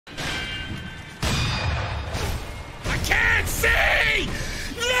can't see!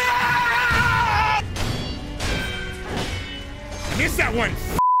 No! I missed that one.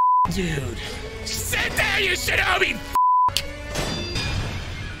 Dude. Sit there, you shinobi!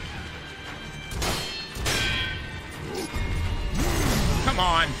 Come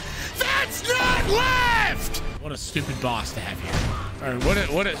on. That's not left! What a stupid boss to have here. Or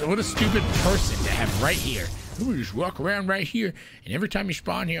what a stupid person to have right here. I'm gonna just walk around right here, and every time you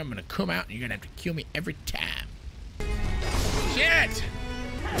spawn here, I'm gonna come out and you're gonna have to kill me every time. Shit!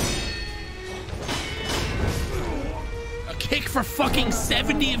 A kick for fucking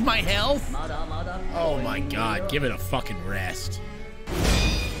 70 of my health? Oh my god, give it a fucking rest.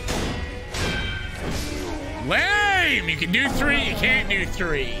 Lame! You can do 3, you can't do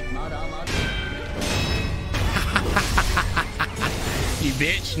 3. You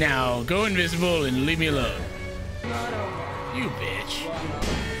bitch, now go invisible and leave me alone. You bitch.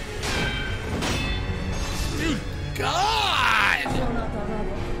 Dude, God!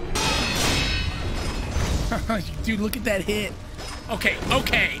 Dude, look at that hit. Okay.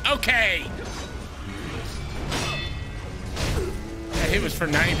 That hit was for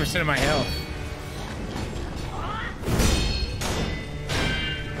 90% of my health.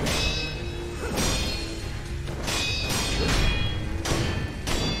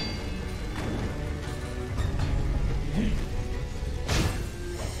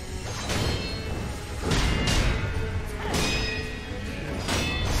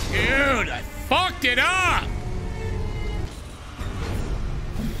 Dude, I fucked it up!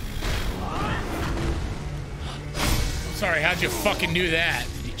 Sorry, how'd you fucking do that?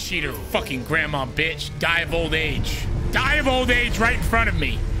 You cheater fucking grandma bitch. Die of old age. Die of old age right in front of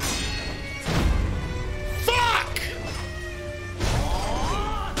me. Fuck!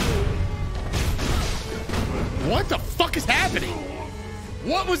 What the fuck is happening?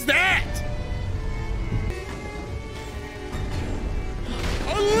 What was that?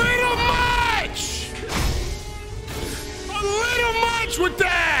 A little much! A little much with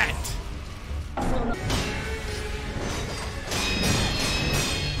that!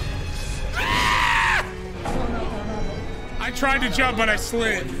 Ah! I tried to jump, but I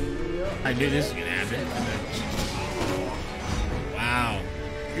slid. I knew this was gonna happen. Wow.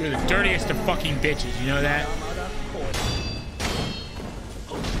 You're the dirtiest of fucking bitches, you know that?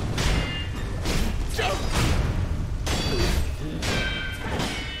 Jump!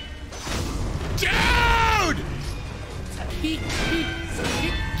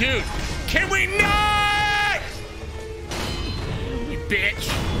 Dude, can we not? You bitch.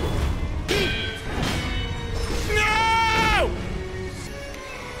 No!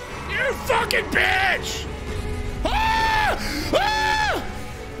 You fucking bitch! Ah! Ah!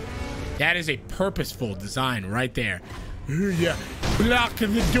 That is a purposeful design right there. Yeah. Block the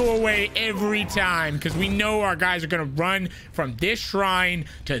doorway every time because we know our guys are gonna run from this shrine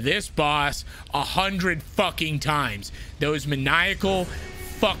to this boss 100 fucking times. Those maniacal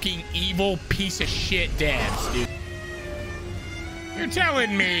fucking evil piece of shit dabs, dude. You're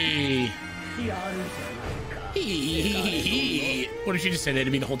telling me. What did she just say that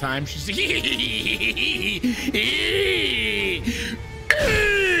to me the whole time? She's like,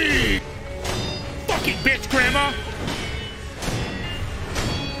 fucking bitch, grandma.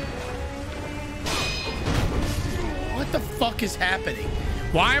 What the fuck is happening?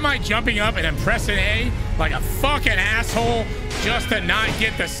 Why am I jumping up and I'm pressing A like a fucking asshole just to not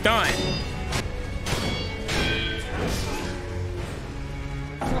get the stun?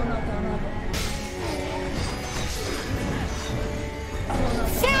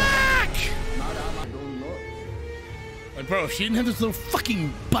 Fuck! Like, bro, if she didn't have those little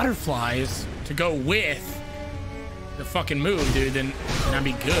fucking butterflies to go with the fucking move, dude, then I'd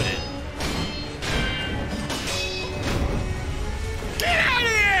be good. Get out of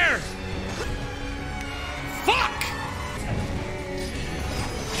there! Fuck!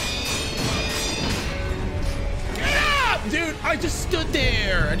 Get up! Dude, I just stood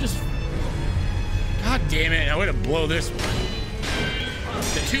there. God damn it, I would have blown this one.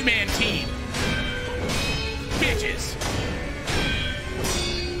 The two-man team. Bitches.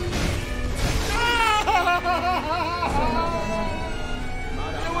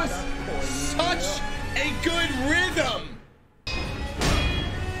 That was such a good rhythm.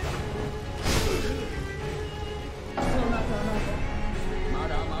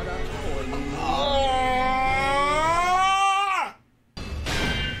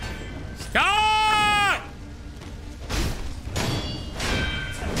 Stop!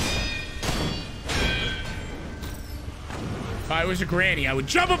 If I was a granny, I would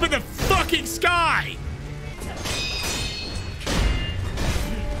jump up in the fucking sky.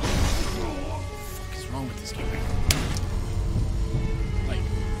 What the fuck is wrong with this game?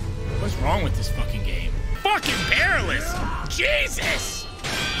 wrong with this fucking game? Fucking perilous. Jesus.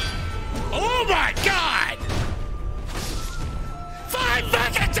 Oh my God. 5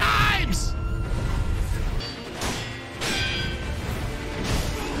 fucking times.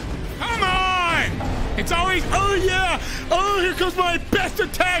 Come on. It's always, oh yeah. Oh, here comes my best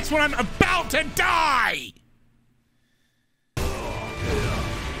attacks when I'm about to die.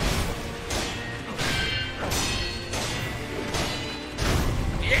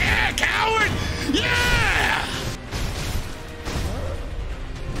 Yeah, coward! Yeah!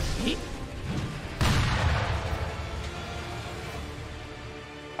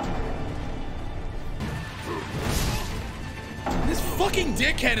 This fucking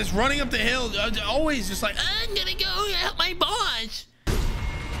dickhead is running up the hill, always just like, I'm gonna go help my boss.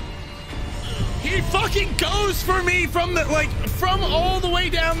 He fucking goes for me from the, like, from all the way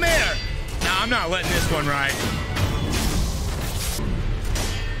down there. Nah, I'm not letting this one ride.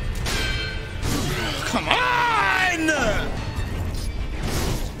 Come on!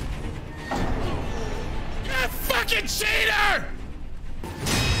 You fucking cheater!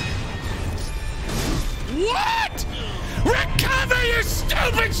 What? Recover, you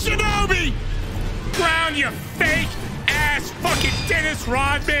stupid shinobi! Ground, you fake ass fucking Dennis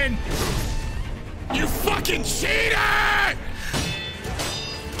Rodman! You fucking cheater!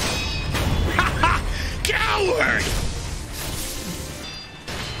 Ha coward!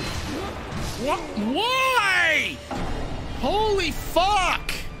 What? Why? Holy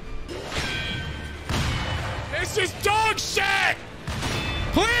fuck! This is dog shit!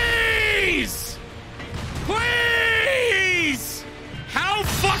 Please! Please! How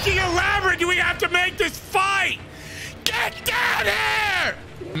fucking elaborate do we have to make this fight? Get down here!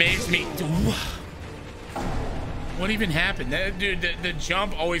 Makes me... What even happened? That, dude, the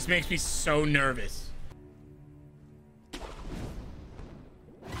jump always makes me so nervous.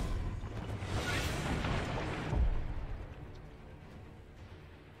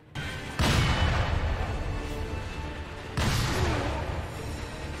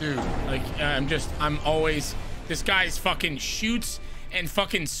 Dude, like, I'm always, this guy's fucking shoots and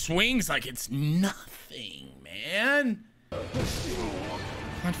fucking swings like it's nothing, man.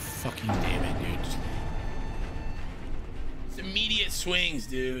 God fucking damn it, dude. It's immediate swings,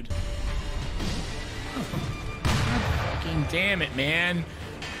 dude. God fucking damn it, man.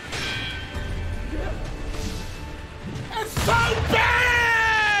 That's so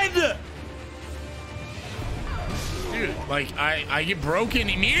bad! Dude, like, I get broken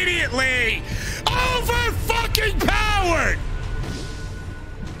immediately. Over fucking powered.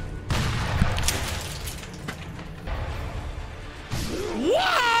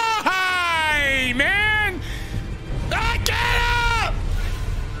 Why, man? Get up!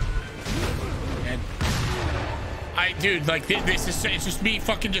 And dude, like, this is, it's just me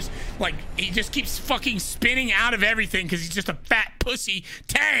fucking just, like, he just keeps fucking spinning out of everything because he's just a fat pussy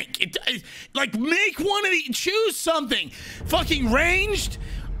tank. Like, make one of these, choose something. Fucking ranged,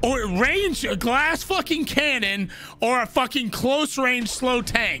 or range, a glass fucking cannon, or a fucking close range slow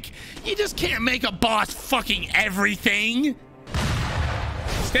tank. You just can't make a boss fucking everything.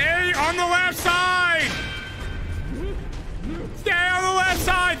 Stay on the left side. Stay on the left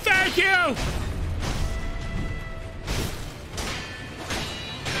side, thank you.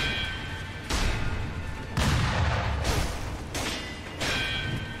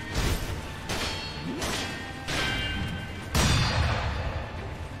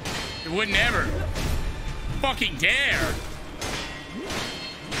 Would never fucking dare.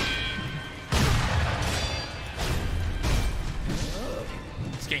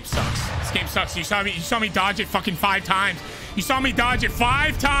 This game sucks. This game sucks. You saw me dodge it fucking 5 times. You saw me dodge it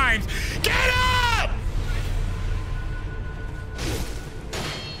 5 times. Get up!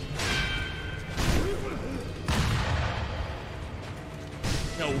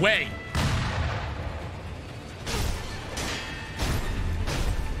 No way.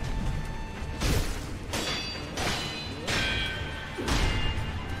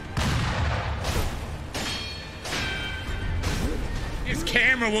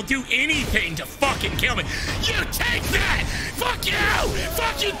 Camera will do anything to fucking kill me. You take that! Fuck you!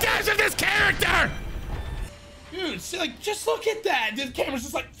 Fuck you, devs of this character! Dude, see, like, just look at that. The camera's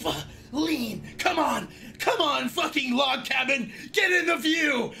just like, lean. Come on, fucking log cabin. Get in the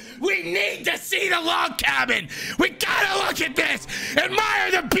view. We need to see the log cabin. We gotta look at this.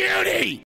 Admire the beauty.